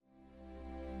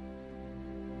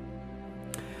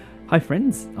Hi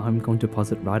friends, I'm going to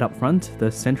posit right up front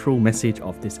the central message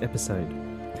of this episode.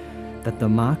 That the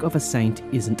mark of a saint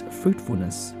isn't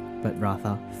fruitfulness, but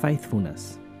rather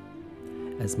faithfulness.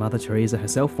 As Mother Teresa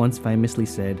herself once famously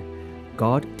said,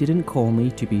 God didn't call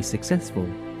me to be successful,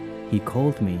 He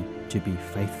called me to be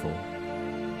faithful.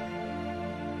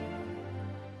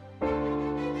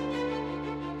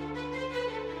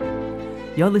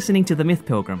 You're listening to The Myth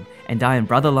Pilgrim, and I am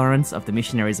Brother Lawrence of the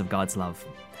Missionaries of God's Love.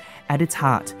 At its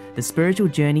heart, the spiritual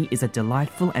journey is a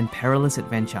delightful and perilous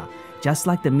adventure, just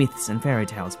like the myths and fairy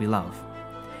tales we love.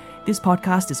 This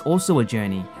podcast is also a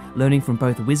journey, learning from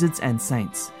both wizards and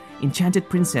saints, enchanted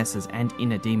princesses and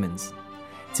inner demons.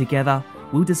 Together,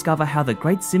 we'll discover how the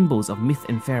great symbols of myth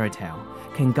and fairy tale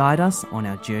can guide us on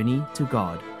our journey to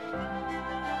God.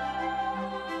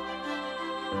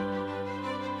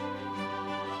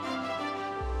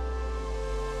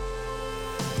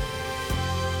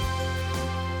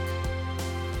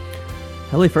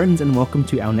 Hello friends, and welcome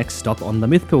to our next stop on the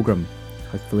Myth Pilgrim.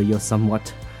 Hopefully you're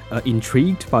somewhat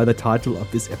intrigued by the title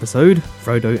of this episode,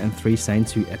 Frodo and Three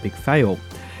Saints Who Epic Fail.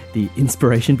 The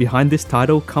inspiration behind this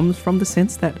title comes from the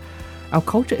sense that our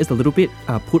culture is a little bit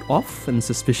put off and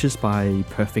suspicious by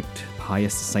perfect,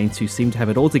 pious saints who seem to have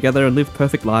it all together and live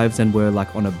perfect lives and were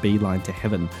like on a beeline to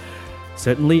heaven.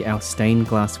 Certainly our stained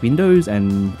glass windows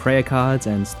and prayer cards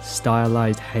and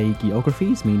stylized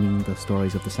hagiographies, meaning the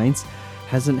stories of the saints,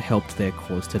 hasn't helped their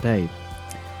cause today.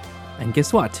 And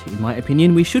guess what? In my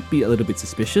opinion, we should be a little bit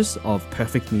suspicious of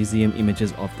perfect museum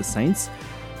images of the saints,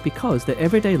 because the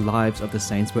everyday lives of the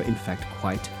saints were in fact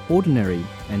quite ordinary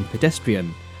and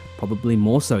pedestrian, probably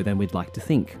more so than we'd like to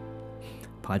think.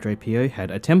 Padre Pio had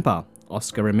a temper,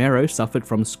 Oscar Romero suffered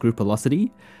from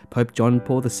scrupulosity, Pope John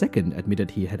Paul II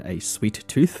admitted he had a sweet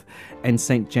tooth, and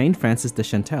St. Jane Frances de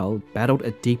Chantal battled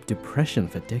a deep depression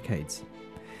for decades.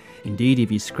 Indeed,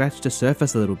 if you scratch the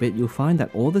surface a little bit, you'll find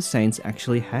that all the saints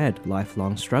actually had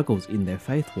lifelong struggles in their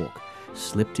faith walk,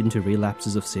 slipped into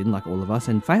relapses of sin like all of us,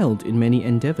 and failed in many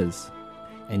endeavours.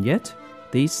 And yet,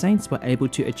 these saints were able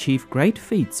to achieve great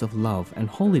feats of love and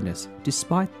holiness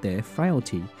despite their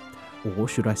frailty. Or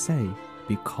should I say,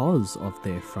 because of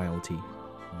their frailty.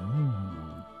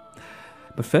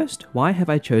 But first, why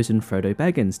have I chosen Frodo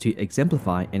Baggins to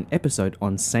exemplify an episode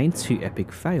on saints who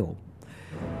epic fail?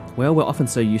 Well, we're often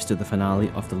so used to the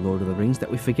finale of The Lord of the Rings that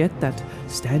we forget that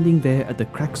standing there at the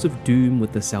cracks of doom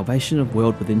with the salvation of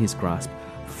world within his grasp,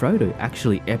 Frodo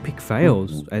actually epic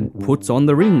fails and puts on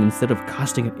the ring instead of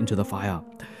casting it into the fire.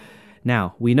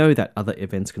 Now, we know that other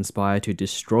events conspire to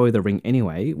destroy the ring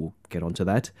anyway, we'll get onto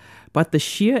that, but the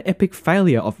sheer epic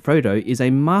failure of Frodo is a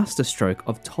masterstroke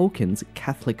of Tolkien's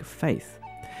Catholic faith,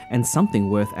 and something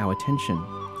worth our attention.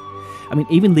 I mean,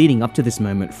 even leading up to this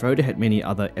moment, Frodo had many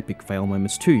other epic fail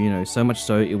moments too, so much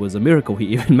so it was a miracle he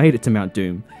even made it to Mount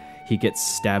Doom. He gets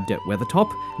stabbed at Weathertop,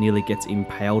 nearly gets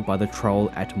impaled by the troll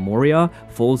at Moria,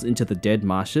 falls into the dead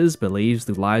marshes, believes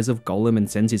the lies of Gollum and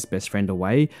sends his best friend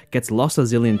away, gets lost a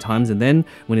zillion times, and then,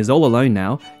 when he's all alone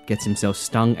now, gets himself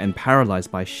stung and paralysed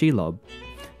by Shelob.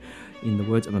 In the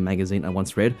words of a magazine I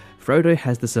once read, Frodo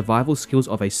has the survival skills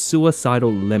of a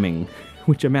suicidal lemming,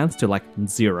 which amounts to like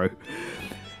 0.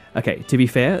 Okay, to be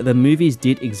fair, the movies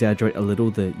did exaggerate a little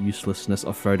the uselessness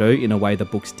of Frodo in a way the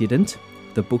books didn't.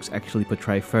 The books actually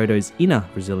portray Frodo's inner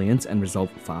resilience and resolve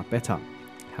far better.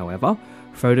 However,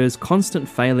 Frodo's constant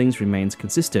failings remains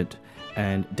consistent,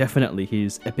 and definitely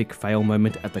his epic fail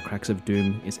moment at the cracks of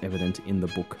doom is evident in the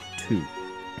book too.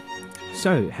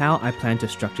 So, how I plan to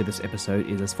structure this episode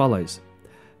is as follows.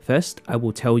 First, I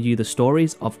will tell you the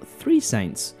stories of 3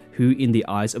 saints who, in the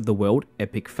eyes of the world,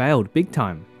 epic failed big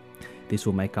time. This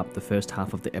will make up the first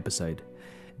half of the episode.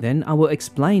 Then I will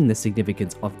explain the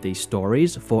significance of these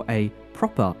stories for a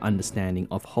proper understanding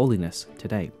of holiness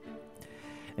today.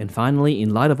 And finally,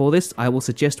 in light of all this, I will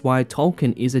suggest why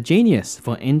Tolkien is a genius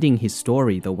for ending his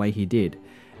story the way he did,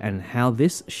 and how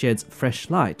this sheds fresh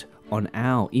light on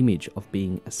our image of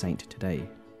being a saint today.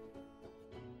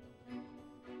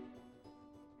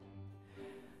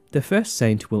 The first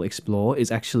saint we'll explore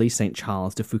is actually St.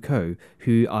 Charles de Foucauld,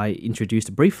 who I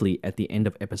introduced briefly at the end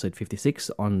of episode 56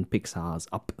 on Pixar's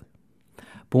Up.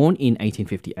 Born in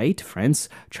 1858, France,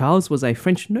 Charles was a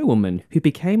French nobleman who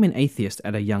became an atheist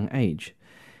at a young age.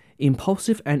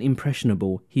 Impulsive and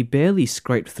impressionable, he barely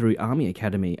scraped through Army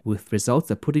Academy with results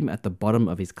that put him at the bottom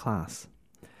of his class.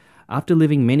 After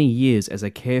living many years as a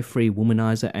carefree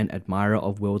womanizer and admirer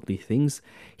of worldly things,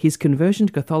 his conversion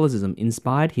to Catholicism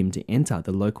inspired him to enter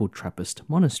the local Trappist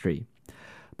monastery.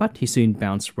 But he soon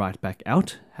bounced right back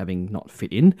out, having not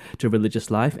fit in to religious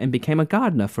life, and became a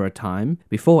gardener for a time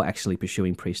before actually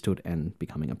pursuing priesthood and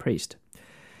becoming a priest.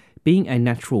 Being a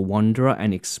natural wanderer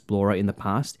and explorer in the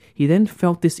past, he then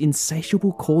felt this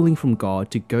insatiable calling from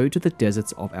God to go to the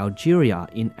deserts of Algeria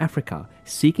in Africa,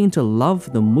 seeking to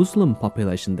love the Muslim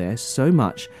population there so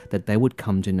much that they would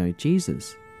come to know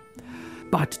Jesus.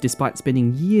 But despite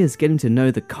spending years getting to know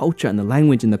the culture and the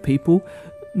language and the people,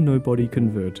 nobody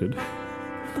converted.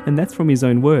 And that's from his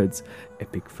own words.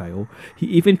 Epic fail. He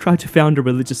even tried to found a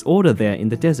religious order there in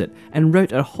the desert and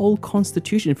wrote a whole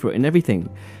constitution for it and everything.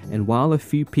 And while a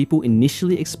few people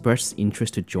initially expressed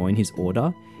interest to join his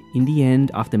order, in the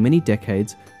end, after many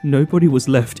decades, nobody was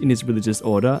left in his religious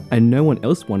order and no one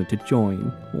else wanted to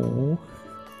join. Aww.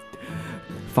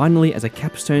 Finally, as a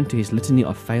capstone to his litany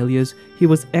of failures, he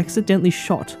was accidentally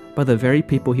shot by the very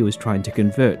people he was trying to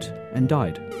convert and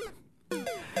died.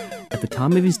 At the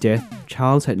time of his death,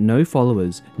 Charles had no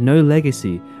followers, no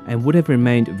legacy, and would have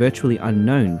remained virtually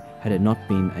unknown had it not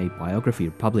been a biography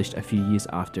published a few years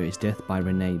after his death by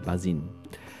René Bazin.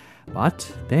 But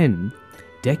then,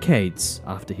 decades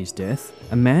after his death,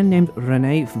 a man named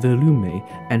René Verlume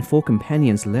and 4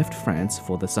 companions left France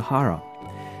for the Sahara.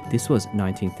 This was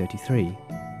 1933.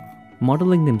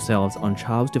 Modelling themselves on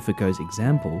Charles de Foucault's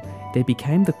example, they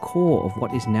became the core of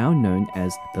what is now known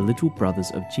as the Little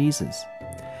Brothers of Jesus.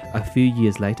 A few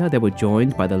years later, they were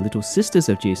joined by the Little Sisters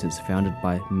of Jesus, founded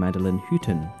by Madeleine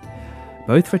Houghton.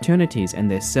 Both fraternities and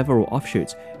their several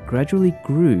offshoots gradually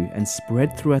grew and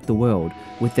spread throughout the world,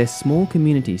 with their small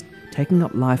communities taking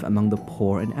up life among the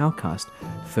poor and outcast,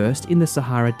 first in the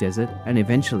Sahara Desert and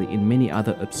eventually in many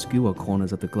other obscure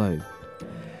corners of the globe.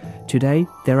 Today,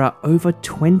 there are over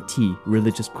 20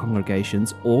 religious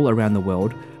congregations all around the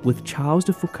world, with Charles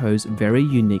de Foucault's very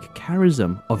unique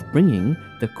charism of bringing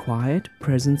the quiet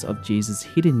presence of Jesus'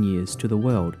 hidden years to the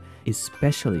world,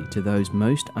 especially to those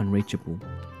most unreachable.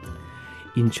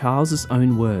 In Charles's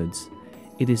own words,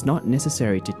 it is not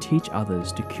necessary to teach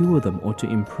others to cure them or to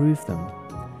improve them.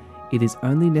 It is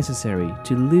only necessary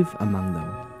to live among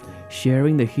them,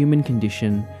 sharing the human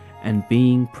condition and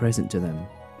being present to them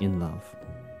in love.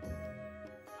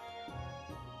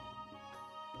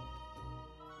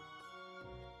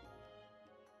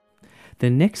 The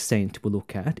next saint we'll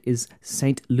look at is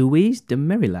Saint Louise de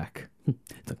Marillac.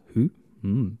 Who?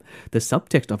 The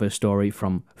subtext of her story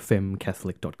from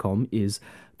femcatholic.com is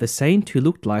the saint who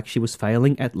looked like she was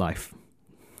failing at life.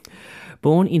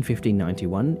 Born in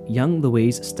 1591, young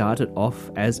Louise started off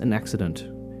as an accident,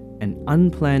 an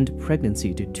unplanned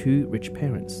pregnancy to 2 rich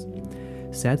parents.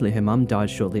 Sadly, her mum died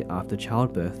shortly after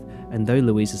childbirth, and though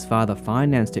Louise's father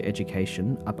financed her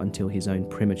education up until his own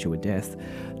premature death,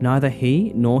 neither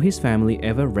he nor his family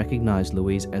ever recognised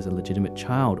Louise as a legitimate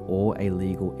child or a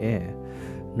legal heir.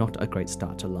 Not a great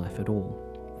start to life at all.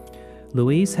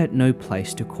 Louise had no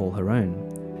place to call her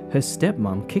own. Her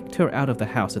stepmom kicked her out of the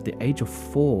house at the age of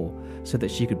 4 so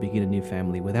that she could begin a new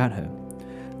family without her.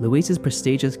 Louise's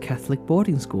prestigious Catholic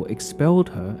boarding school expelled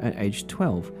her at age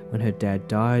 12 when her dad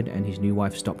died and his new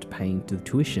wife stopped paying the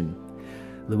tuition.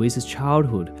 Louise's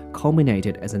childhood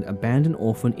culminated as an abandoned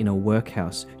orphan in a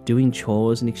workhouse, doing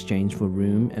chores in exchange for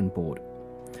room and board.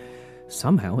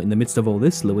 Somehow, in the midst of all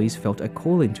this, Louise felt a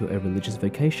calling to a religious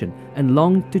vocation and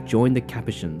longed to join the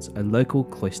Capuchins, a local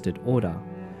cloistered order.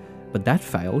 But that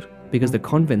failed because the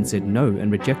convent said no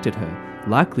and rejected her,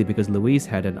 likely because Louise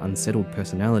had an unsettled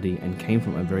personality and came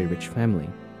from a very rich family.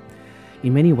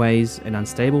 In many ways, an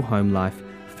unstable home life,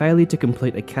 failure to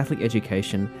complete a Catholic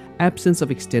education, absence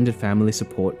of extended family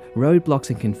support, roadblocks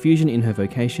and confusion in her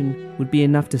vocation would be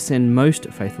enough to send most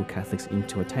faithful Catholics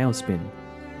into a tailspin.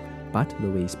 But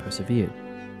Louise persevered.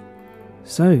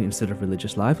 So, instead of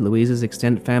religious life, Louise's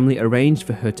extended family arranged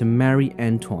for her to marry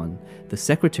Antoine, the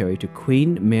secretary to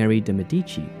Queen Mary de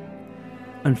Medici.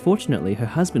 Unfortunately, her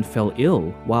husband fell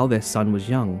ill while their son was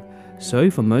young,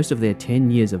 so for most of their 10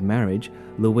 years of marriage,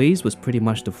 Louise was pretty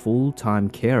much the full-time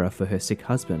carer for her sick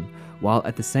husband, while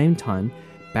at the same time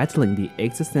battling the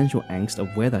existential angst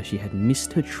of whether she had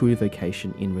missed her true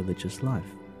vocation in religious life.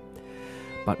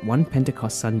 But one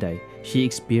Pentecost Sunday, she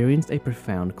experienced a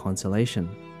profound consolation.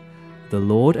 The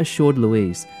Lord assured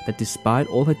Louise that despite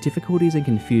all her difficulties and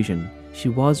confusion, she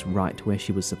was right where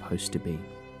she was supposed to be.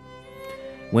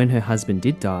 When her husband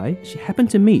did die, she happened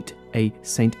to meet a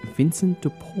Saint Vincent de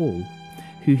Paul,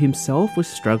 who himself was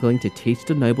struggling to teach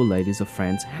the noble ladies of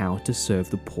France how to serve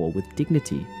the poor with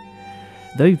dignity.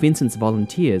 Though Vincent's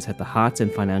volunteers had the hearts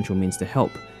and financial means to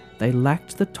help, they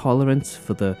lacked the tolerance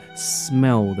for the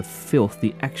smell, the filth,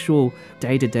 the actual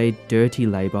day-to-day dirty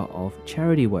labour of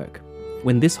charity work.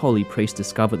 When this holy priest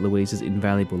discovered Louise's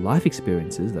invaluable life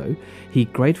experiences, though, he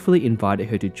gratefully invited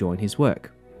her to join his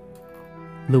work.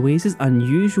 Louise's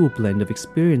unusual blend of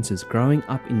experiences growing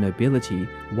up in nobility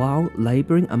while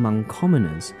labouring among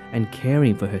commoners and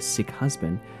caring for her sick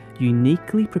husband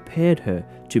uniquely prepared her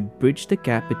to bridge the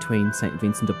gap between St.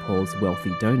 Vincent de Paul's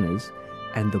wealthy donors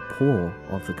and the poor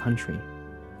of the country.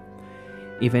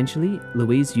 Eventually,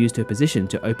 Louise used her position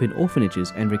to open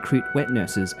orphanages and recruit wet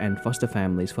nurses and foster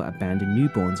families for abandoned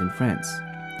newborns in France.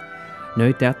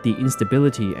 No doubt the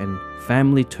instability and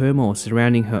family turmoil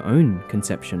surrounding her own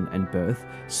conception and birth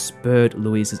spurred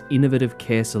Louise's innovative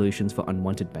care solutions for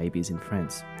unwanted babies in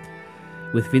France.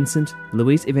 With Vincent,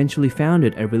 Louise eventually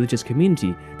founded a religious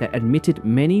community that admitted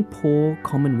many poor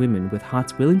common women with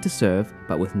hearts willing to serve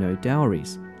but with no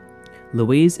dowries.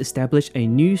 Louise established a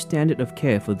new standard of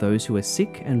care for those who were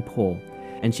sick and poor,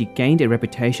 and she gained a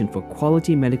reputation for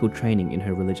quality medical training in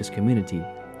her religious community.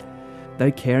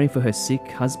 Though caring for her sick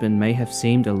husband may have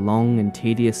seemed a long and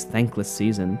tedious, thankless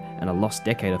season and a lost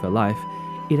decade of her life,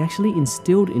 it actually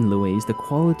instilled in Louise the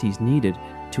qualities needed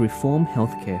to reform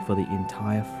healthcare for the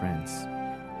entire France.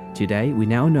 Today, we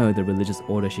now know the religious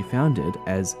order she founded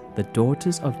as the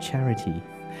Daughters of Charity,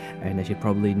 and as you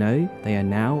probably know, they are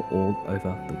now all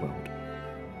over the world.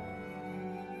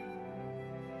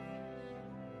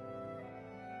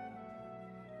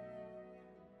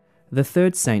 The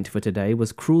third saint for today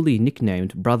was cruelly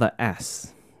nicknamed Brother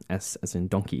Ass as in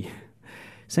donkey.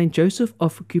 Saint Joseph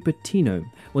of Cupertino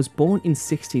was born in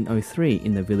 1603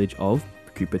 in the village of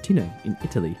Cupertino in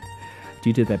Italy.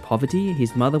 Due to their poverty,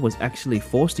 his mother was actually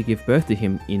forced to give birth to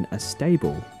him in a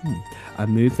stable, a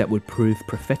move that would prove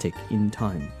prophetic in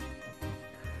time.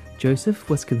 Joseph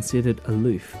was considered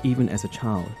aloof even as a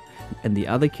child, and the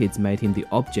other kids made him the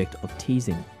object of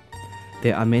teasing.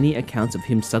 There are many accounts of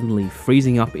him suddenly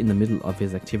freezing up in the middle of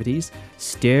his activities,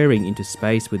 staring into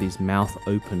space with his mouth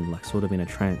open like sort of in a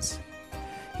trance.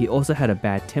 He also had a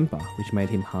bad temper, which made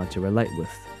him hard to relate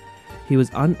with. He was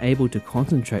unable to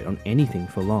concentrate on anything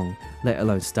for long, let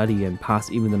alone study and pass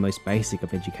even the most basic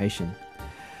of education.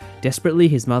 Desperately,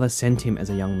 his mother sent him as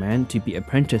a young man to be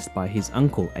apprenticed by his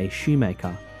uncle, a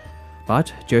shoemaker.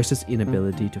 But Joseph's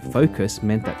inability to focus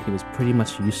meant that he was pretty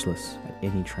much useless at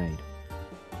any trade.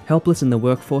 Helpless in the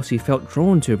workforce, he felt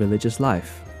drawn to religious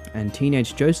life, and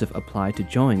teenage Joseph applied to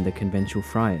join the conventual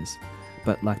friars,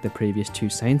 but like the previous two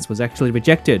saints, was actually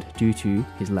rejected due to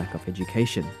his lack of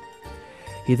education.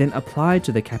 He then applied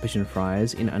to the Capuchin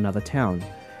friars in another town,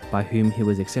 by whom he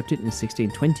was accepted in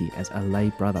 1620 as a lay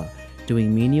brother,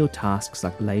 doing menial tasks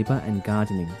like labour and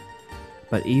gardening.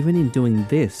 But even in doing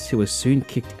this, he was soon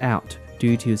kicked out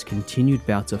due to his continued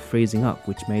bouts of freezing up,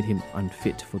 which made him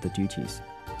unfit for the duties.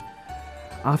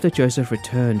 After Joseph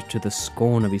returned to the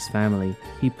scorn of his family,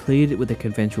 he pleaded with the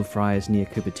conventual friars near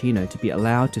Cupertino to be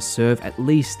allowed to serve at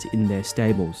least in their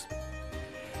stables.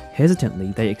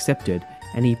 Hesitantly, they accepted,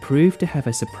 and he proved to have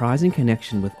a surprising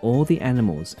connection with all the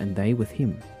animals and they with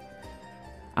him.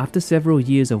 After several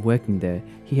years of working there,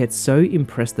 he had so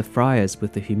impressed the friars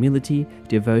with the humility,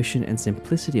 devotion and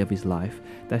simplicity of his life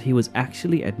that he was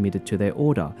actually admitted to their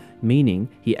order, meaning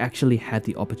he actually had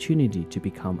the opportunity to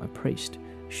become a priest,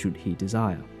 should he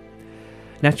desire.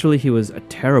 Naturally, he was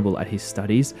terrible at his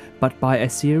studies, but by a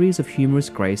series of humorous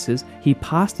graces, he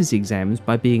passed his exams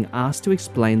by being asked to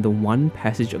explain the one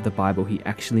passage of the Bible he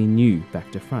actually knew back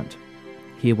to front.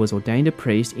 He was ordained a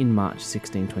priest in March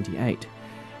 1628,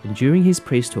 and during his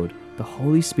priesthood, the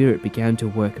Holy Spirit began to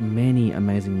work many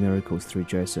amazing miracles through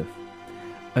Joseph.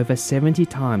 Over 70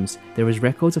 times, there is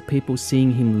records of people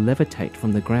seeing him levitate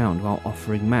from the ground while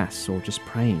offering Mass or just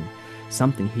praying,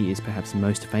 something he is perhaps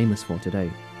most famous for today.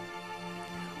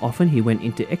 Often he went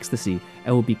into ecstasy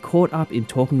and would be caught up in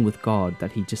talking with God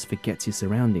that he just forgets his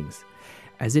surroundings.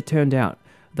 As it turned out,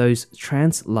 those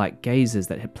trance-like gazes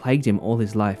that had plagued him all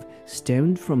his life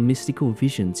stemmed from mystical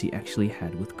visions he actually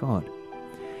had with God.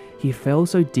 He fell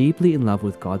so deeply in love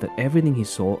with God that everything he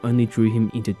saw only drew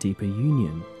him into deeper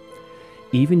union.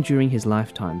 Even during his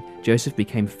lifetime, Joseph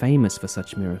became famous for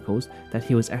such miracles that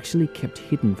he was actually kept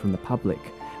hidden from the public,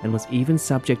 and was even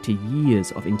subject to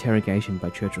years of interrogation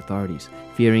by church authorities,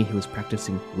 fearing he was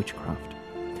practicing witchcraft.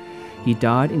 He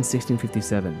died in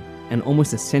 1657, and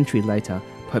almost a century later,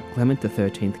 Pope Clement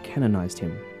XIII canonized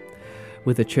him.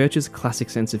 With the church's classic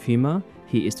sense of humour,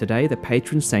 he is today the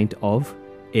patron saint of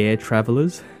air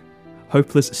travellers,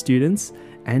 hopeless students,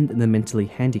 and the mentally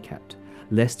handicapped,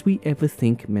 lest we ever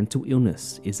think mental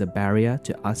illness is a barrier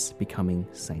to us becoming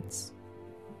saints.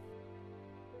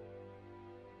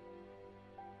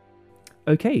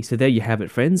 Okay, so there you have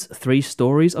it, friends. 3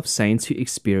 stories of saints who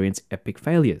experience epic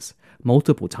failures,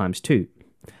 multiple times too.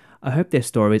 I hope their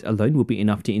stories alone will be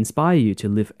enough to inspire you to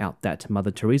live out that Mother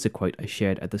Teresa quote I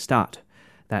shared at the start,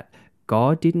 that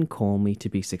God didn't call me to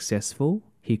be successful,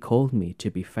 He he called me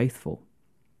to be faithful.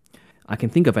 I can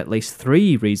think of at least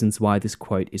 3 reasons why this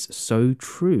quote is so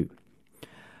true.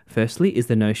 Firstly is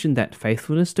the notion that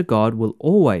faithfulness to God will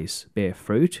always bear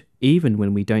fruit, even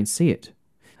when we don't see it.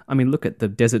 I mean, look at the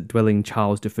desert-dwelling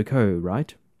Charles de Foucault,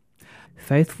 right?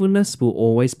 Faithfulness will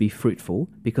always be fruitful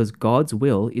because God's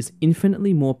will is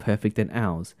infinitely more perfect than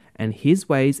ours, and His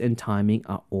ways and timing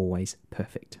are always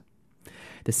perfect.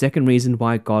 The second reason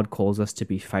why God calls us to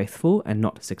be faithful and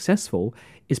not successful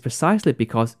is precisely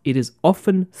because it is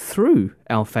often through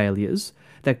our failures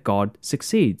that God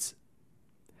succeeds.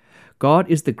 God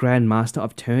is the grand master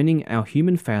of turning our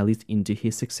human failures into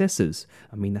His successes.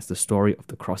 I mean, that's the story of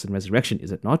the cross and resurrection,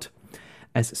 is it not?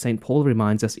 As St. Paul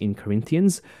reminds us in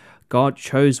Corinthians, God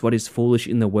chose what is foolish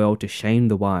in the world to shame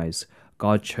the wise.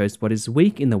 God chose what is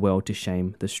weak in the world to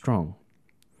shame the strong.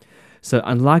 So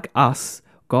unlike us,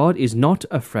 God is not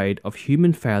afraid of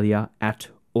human failure at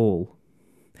all.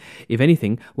 If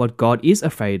anything, what God is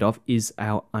afraid of is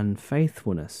our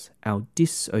unfaithfulness, our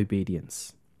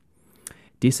disobedience.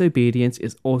 Disobedience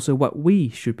is also what we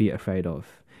should be afraid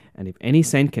of. And if any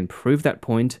saint can prove that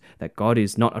point, that God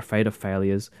is not afraid of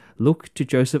failures, look to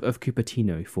Joseph of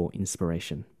Cupertino for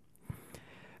inspiration.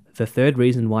 The third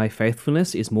reason why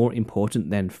faithfulness is more important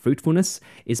than fruitfulness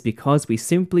is because we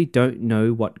simply don't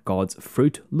know what God's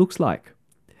fruit looks like.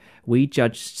 We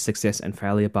judge success and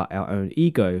failure by our own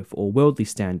ego or worldly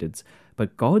standards,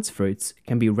 but God's fruits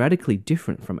can be radically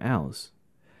different from ours.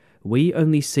 We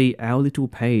only see our little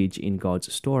page in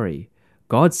God's story.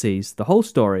 God sees the whole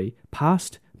story,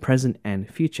 past, present, and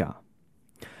future.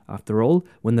 After all,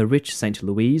 when the rich Saint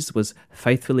Louise was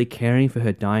faithfully caring for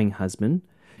her dying husband,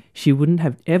 she wouldn't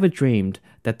have ever dreamed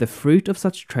that the fruit of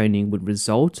such training would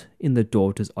result in the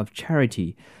Daughters of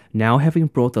Charity, now having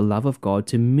brought the love of God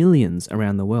to millions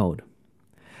around the world.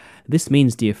 This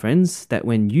means, dear friends, that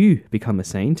when you become a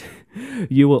saint,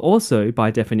 you will also, by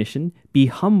definition, be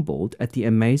humbled at the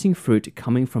amazing fruit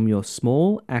coming from your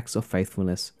small acts of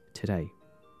faithfulness today.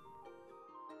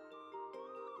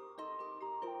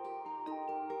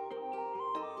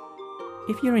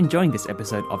 If you're enjoying this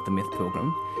episode of The Myth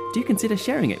Pilgrim, do consider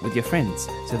sharing it with your friends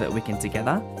so that we can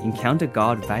together encounter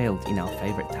God veiled in our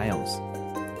favourite tales.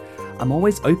 I'm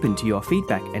always open to your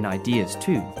feedback and ideas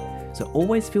too, so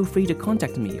always feel free to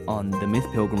contact me on the Myth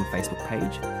Pilgrim Facebook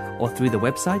page or through the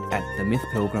website at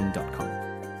themythpilgrim.com.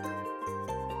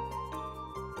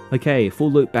 Okay,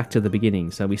 full loop back to the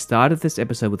beginning. So we started this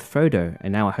episode with Frodo,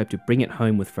 and now I hope to bring it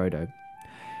home with Frodo.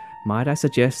 Might I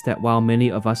suggest that while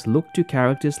many of us look to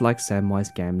characters like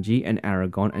Samwise Gamgee and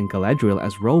Aragorn and Galadriel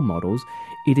as role models,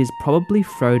 it is probably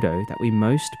Frodo that we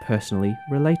most personally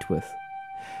relate with,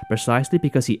 precisely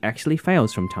because he actually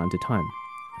fails from time to time.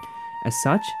 As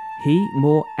such, he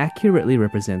more accurately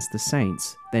represents the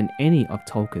saints than any of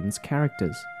Tolkien's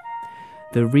characters.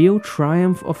 The real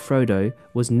triumph of Frodo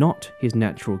was not his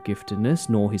natural giftedness,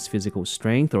 nor his physical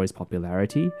strength or his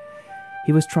popularity.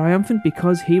 He was triumphant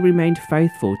because he remained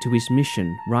faithful to his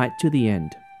mission right to the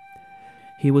end.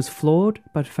 He was flawed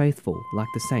but faithful, like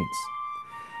the saints.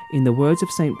 In the words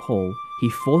of St. Paul, he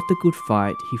fought the good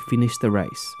fight, he finished the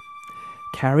race.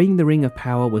 Carrying the ring of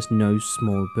power was no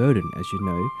small burden, as you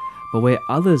know, but where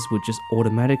others would just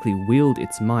automatically wield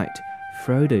its might,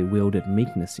 Frodo wielded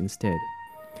meekness instead.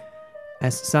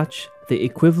 As such, the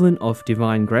equivalent of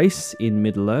divine grace in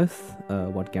Middle-earth,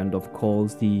 what Gandalf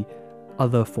calls the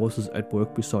other forces at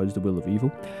work besides the will of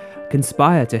evil,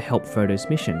 conspire to help Frodo's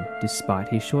mission, despite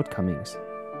his shortcomings.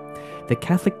 The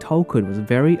Catholic Tolkien was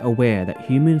very aware that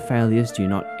human failures do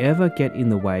not ever get in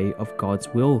the way of God's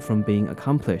will from being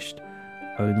accomplished.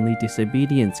 Only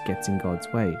disobedience gets in God's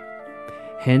way.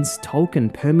 Hence,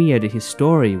 Tolkien permeated his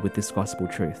story with this gospel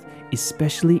truth,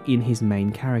 especially in his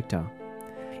main character.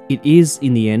 It is,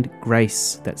 in the end,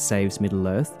 grace that saves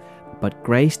Middle-earth, but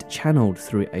grace channeled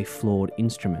through a flawed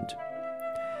instrument.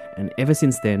 And ever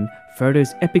since then,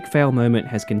 Frodo's epic fail moment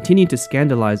has continued to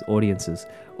scandalize audiences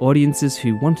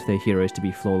who want their heroes to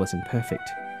be flawless and perfect.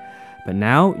 But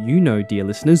now you know, dear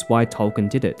listeners, why Tolkien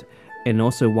did it, and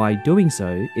also why doing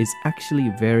so is actually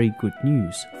very good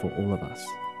news for all of us.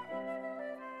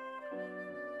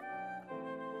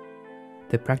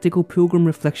 The practical pilgrim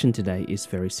reflection today is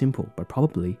very simple, but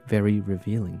probably very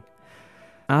revealing.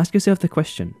 Ask yourself the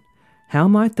question, how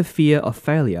might the fear of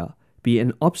failure be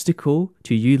an obstacle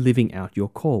to you living out your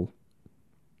call?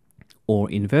 Or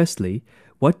inversely,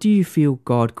 what do you feel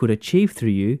God could achieve through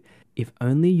you if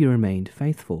only you remained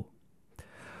faithful?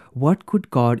 What could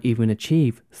God even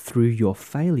achieve through your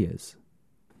failures?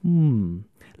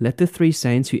 Let the 3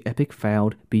 saints who epic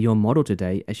failed be your model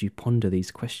today as you ponder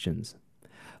these questions.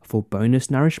 For bonus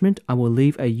nourishment, I will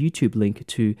leave a YouTube link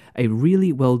to a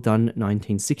really well done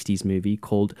 1960s movie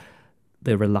called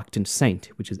The Reluctant Saint,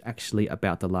 which is actually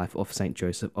about the life of Saint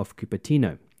Joseph of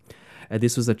Cupertino.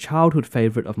 This was a childhood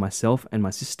favourite of myself and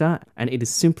my sister, and it is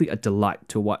simply a delight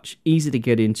to watch, easy to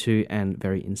get into and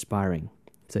very inspiring.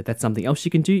 So that's something else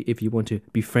you can do if you want to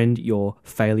befriend your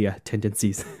failure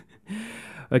tendencies.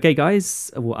 Okay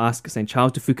guys, we'll ask St.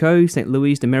 Charles de Foucauld, St.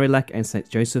 Louis de Marillac and St.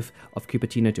 Joseph of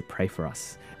Cupertino to pray for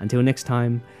us. Until next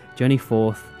time, journey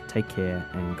forth, take care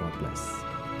and God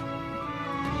bless.